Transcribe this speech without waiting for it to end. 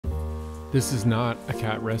This is not a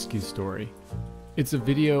cat rescue story. It's a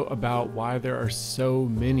video about why there are so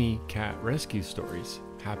many cat rescue stories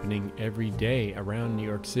happening every day around New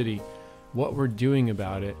York City, what we're doing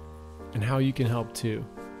about it, and how you can help too.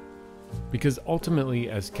 Because ultimately,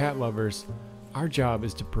 as cat lovers, our job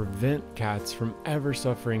is to prevent cats from ever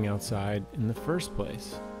suffering outside in the first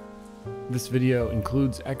place. This video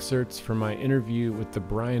includes excerpts from my interview with the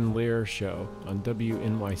Brian Lehrer Show on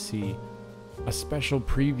WNYC, a special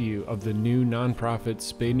preview of the new nonprofit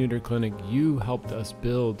spay-neuter clinic you helped us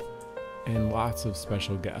build, and lots of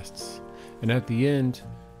special guests. And at the end,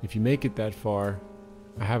 if you make it that far,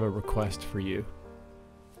 I have a request for you.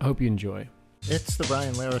 I hope you enjoy. It's the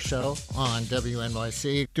Brian Lehrer Show on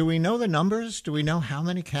WNYC. Do we know the numbers? Do we know how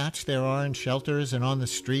many cats there are in shelters and on the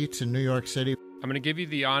streets in New York City? I'm going to give you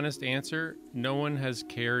the honest answer. No one has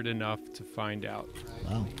cared enough to find out.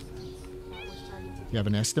 Wow. You have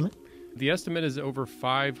an estimate? The estimate is over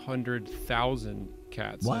 500,000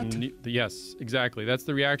 cats. What? Yes, exactly. That's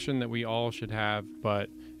the reaction that we all should have, but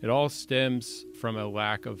it all stems from a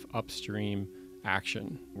lack of upstream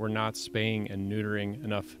action. We're not spaying and neutering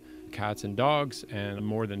enough cats and dogs, and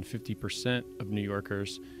more than 50% of New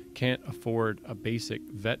Yorkers can't afford a basic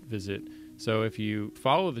vet visit. So if you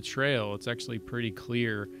follow the trail, it's actually pretty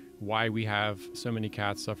clear why we have so many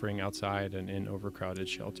cats suffering outside and in overcrowded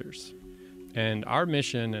shelters. And our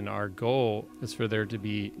mission and our goal is for there to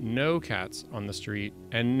be no cats on the street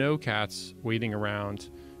and no cats waiting around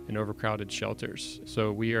in overcrowded shelters.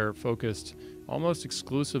 So we are focused almost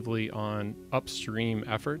exclusively on upstream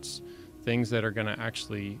efforts, things that are going to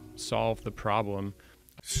actually solve the problem.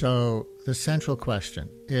 So the central question,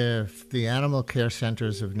 if the animal care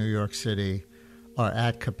centers of New York City are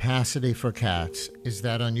at capacity for cats, is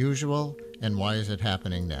that unusual, and why is it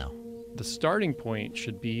happening now? The starting point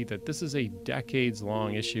should be that this is a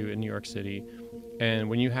decades-long issue in New York City, and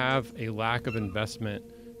when you have a lack of investment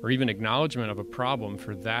or even acknowledgement of a problem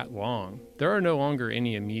for that long, there are no longer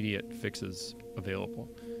any immediate fixes available.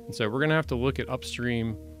 And so we're going to have to look at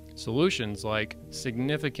upstream solutions like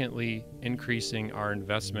significantly increasing our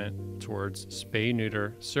investment towards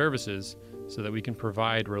spay-neuter services so that we can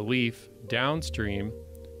provide relief downstream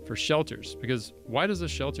for shelters. Because why does a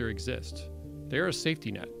shelter exist? They're a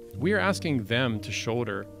safety net. We are asking them to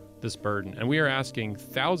shoulder this burden, and we are asking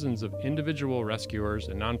thousands of individual rescuers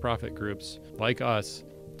and nonprofit groups like us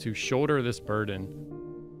to shoulder this burden.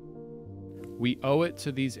 We owe it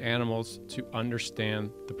to these animals to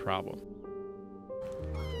understand the problem.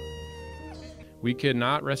 We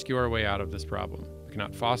cannot rescue our way out of this problem. We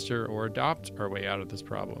cannot foster or adopt our way out of this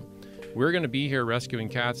problem. We're going to be here rescuing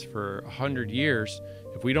cats for 100 years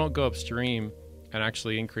if we don't go upstream and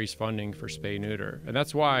actually increase funding for spay-neuter. And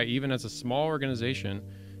that's why, even as a small organization,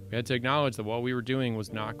 we had to acknowledge that what we were doing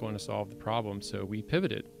was not going to solve the problem. So we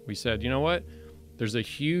pivoted. We said, you know what? There's a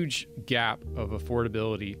huge gap of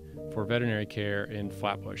affordability for veterinary care in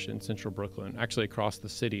Flatbush, in central Brooklyn, actually across the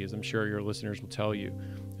city, as I'm sure your listeners will tell you.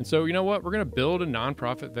 And so, you know what? We're going to build a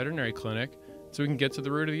nonprofit veterinary clinic so we can get to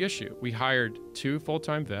the root of the issue. We hired 2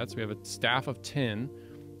 full-time vets. We have a staff of 10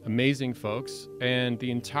 amazing folks, and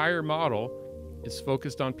the entire model is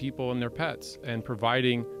focused on people and their pets and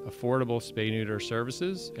providing affordable spay-neuter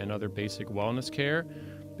services and other basic wellness care,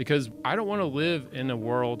 because I don't want to live in a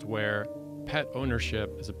world where pet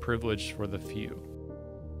ownership is a privilege for the few.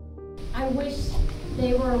 I wish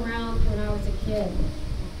they were around when I was a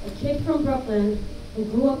kid from Brooklyn who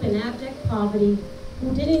grew up in abject poverty,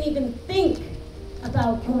 who didn't even think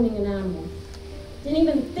about owning an animal, didn't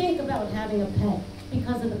even think about having a pet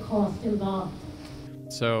because of the cost involved.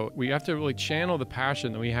 So we have to really channel the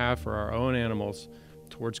passion that we have for our own animals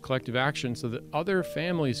towards collective action so that other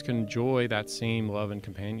families can enjoy that same love and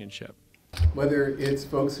companionship. Whether it's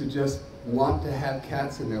folks who just want to have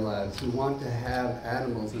cats in their lives, who want to have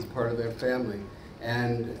animals as part of their family,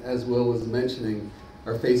 and as Will was mentioning,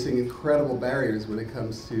 are facing incredible barriers when it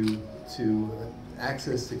comes to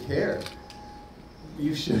access to care.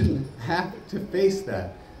 You shouldn't have to face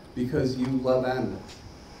that because you love animals.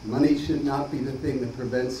 Money should not be the thing that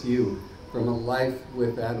prevents you from a life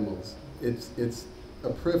with animals. It's a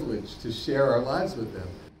privilege to share our lives with them.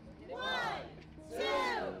 1, 2,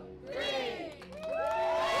 3.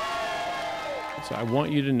 So I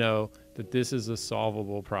want you to know that this is a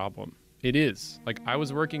solvable problem. It is. Like, I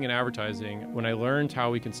was working in advertising. When I learned how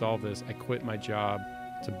we can solve this, I quit my job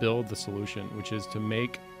to build the solution, which is to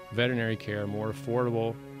make veterinary care more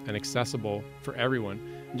affordable and accessible for everyone.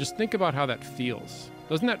 And just think about how that feels.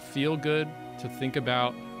 Doesn't that feel good to think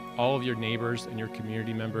about all of your neighbors and your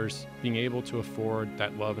community members being able to afford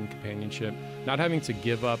that love and companionship, not having to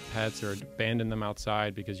give up pets or abandon them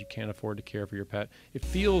outside because you can't afford to care for your pet. It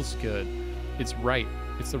feels good. It's right.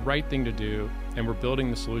 It's the right thing to do, and we're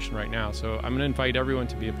building the solution right now. So I'm going to invite everyone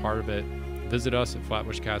to be a part of it. Visit us at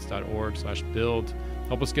flatbushcats.org/build.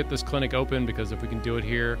 Help us get this clinic open, because if we can do it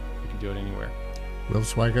here, we can do it anywhere. Will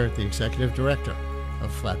Swigert, the Executive Director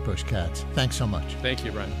of Flatbush Cats. Thanks so much. Thank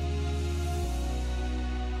you, Brian.